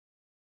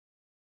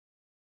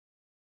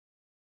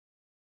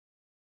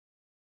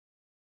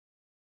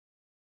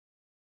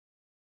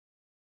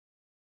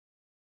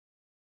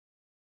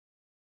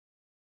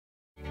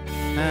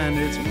And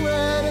it's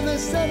red in the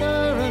center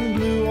and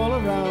blue all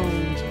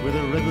around, with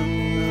a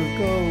ribbon of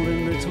gold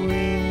in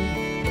between.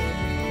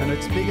 And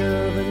it's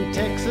bigger than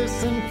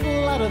Texas and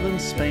flatter than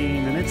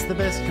Spain, and it's the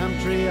best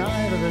country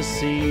I've ever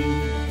seen.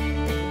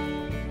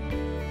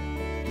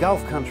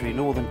 Gulf country,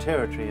 Northern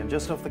Territory, and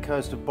just off the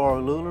coast of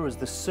Borroloola is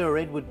the Sir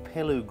Edward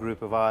Pellew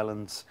group of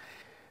islands,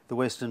 the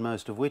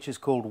westernmost of which is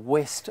called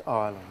West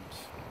Island.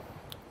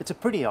 It's a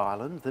pretty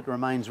island that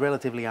remains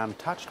relatively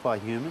untouched by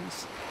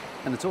humans,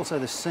 and it's also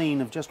the scene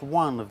of just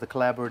one of the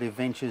collaborative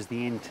ventures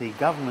the NT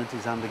government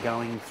is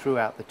undergoing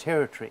throughout the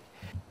territory.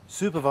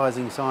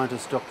 Supervising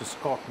scientist Dr.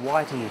 Scott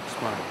Whiting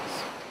explains.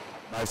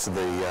 Most of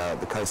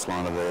the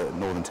coastline of the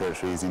Northern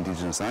Territory is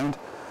Indigenous owned,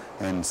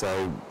 and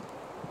so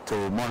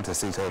to monitor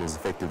sea turtles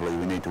effectively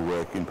we need to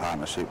work in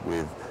partnership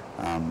with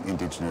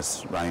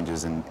Indigenous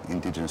rangers and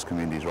Indigenous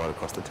communities right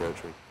across the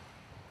territory.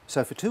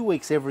 So for 2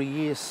 weeks every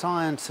year,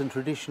 science and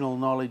traditional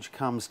knowledge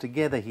comes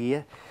together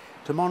here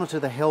to monitor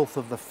the health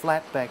of the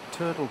flatback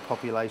turtle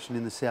population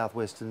in the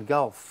southwestern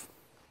Gulf.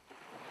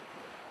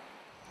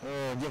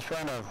 Just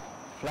found a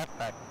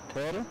flatback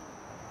turtle,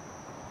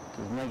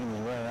 just making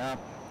his way up.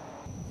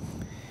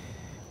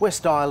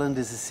 West Island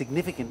is a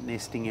significant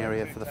nesting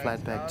area for the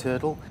flatback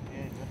turtle,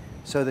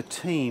 so the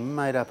team,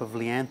 made up of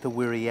Liantha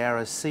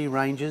Wiriara sea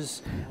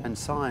rangers and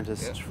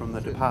scientists from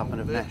the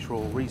Department of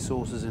Natural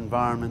Resources,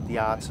 Environment, the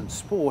Arts and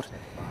Sport,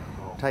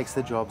 takes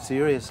the job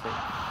seriously.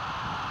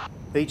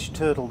 Each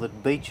turtle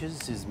that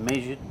beaches is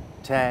measured,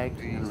 tagged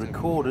and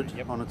recorded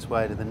on its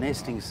way to the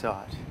nesting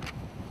site.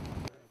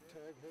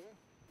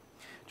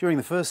 During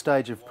the first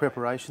stage of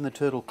preparation, the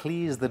turtle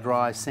clears the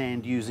dry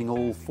sand using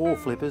all 4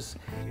 flippers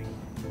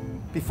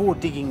before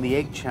digging the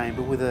egg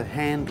chamber with a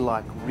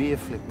hand-like rear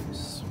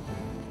flippers.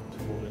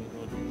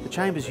 The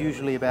chamber is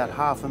usually about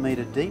 ½ a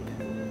metre deep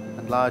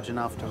and large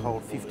enough to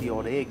hold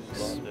 50-odd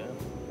eggs.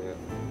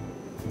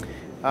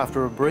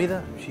 After a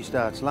breather, she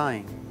starts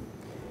laying.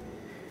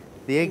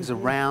 The eggs are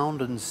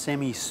round and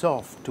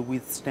semi-soft to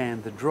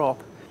withstand the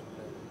drop,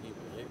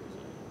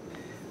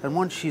 and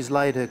once she's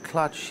laid her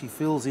clutch, she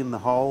fills in the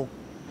hole,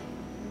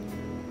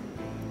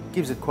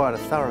 gives it quite a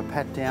thorough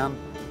pat down,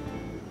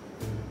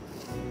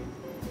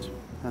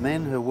 and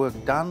then, her work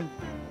done,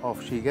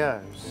 off she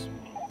goes.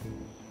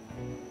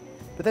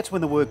 But that's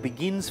when the work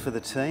begins for the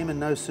team, and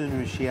no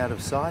sooner is she out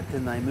of sight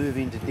than they move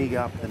in to dig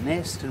up the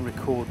nest and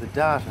record the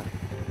data.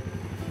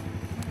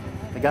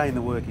 Again,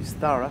 the work is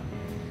thorough,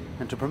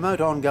 and to promote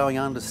ongoing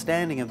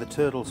understanding of the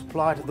turtle's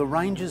plight, the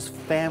rangers'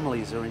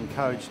 families are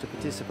encouraged to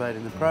participate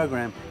in the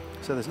program,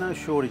 so there's no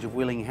shortage of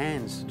willing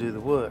hands to do the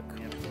work.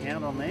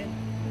 Count on there.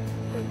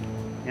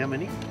 How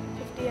many?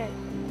 58.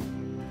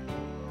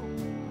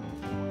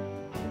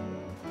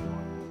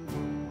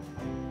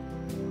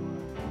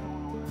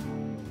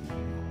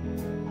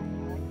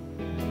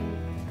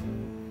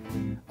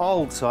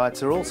 Old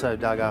sites are also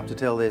dug up to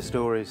tell their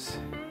stories.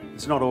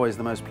 It's not always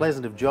the most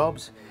pleasant of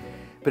jobs,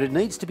 but it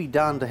needs to be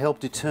done to help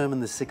determine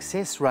the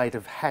success rate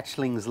of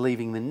hatchlings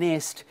leaving the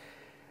nest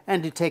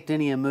and detect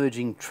any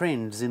emerging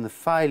trends in the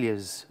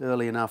failures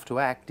early enough to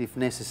act if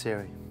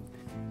necessary.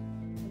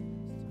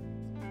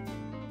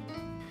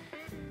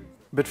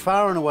 But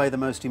far and away the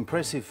most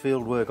impressive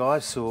fieldwork I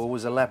saw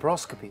was a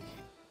laparoscopy,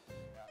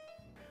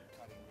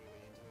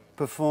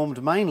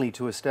 performed mainly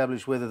to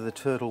establish whether the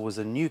turtle was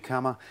a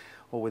newcomer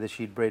or whether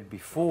she'd bred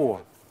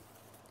before.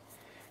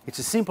 It's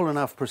a simple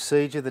enough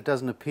procedure that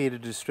doesn't appear to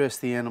distress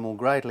the animal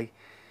greatly,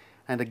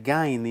 and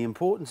again the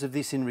importance of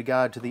this in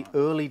regard to the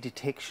early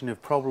detection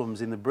of problems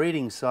in the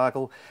breeding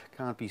cycle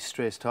can't be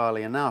stressed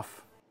highly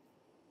enough.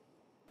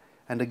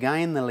 And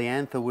again the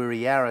Liantha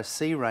Wiriara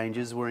sea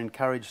rangers were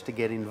encouraged to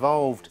get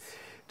involved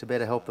to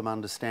better help them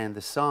understand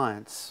the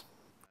science.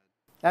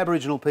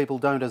 Aboriginal people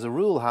don't as a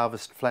rule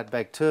harvest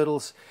flatback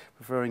turtles,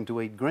 preferring to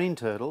eat green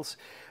turtles,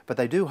 but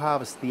they do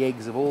harvest the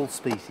eggs of all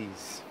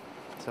species.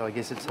 So I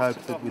guess it's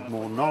hoped that with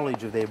more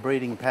knowledge of their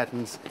breeding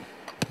patterns,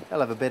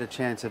 they'll have a better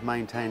chance of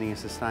maintaining a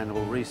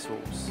sustainable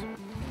resource.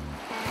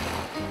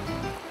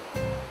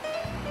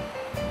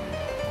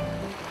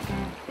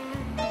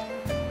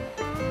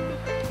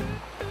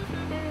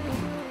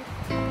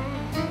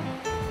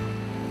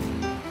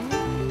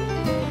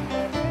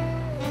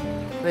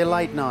 They're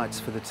late nights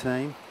for the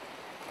team,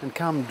 and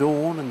come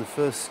dawn and the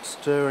first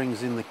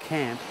stirrings in the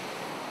camp,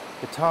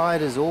 the tide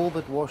has all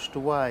but washed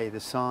away the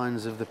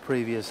signs of the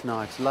previous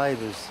night's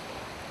labours,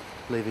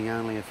 leaving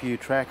only a few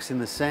tracks in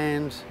the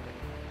sand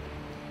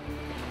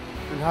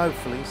and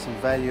hopefully some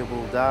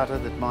valuable data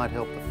that might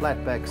help the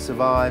flatbacks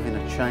survive in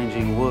a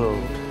changing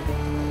world.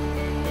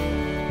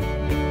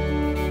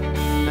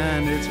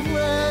 And it's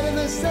red in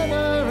the centre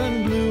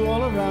and blue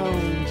all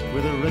around,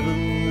 with a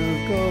ribbon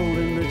of gold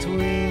in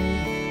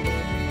between.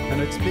 And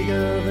it's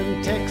bigger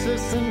than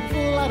Texas and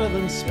flatter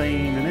than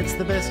Spain, and it's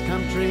the best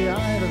country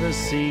I've ever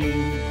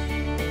seen.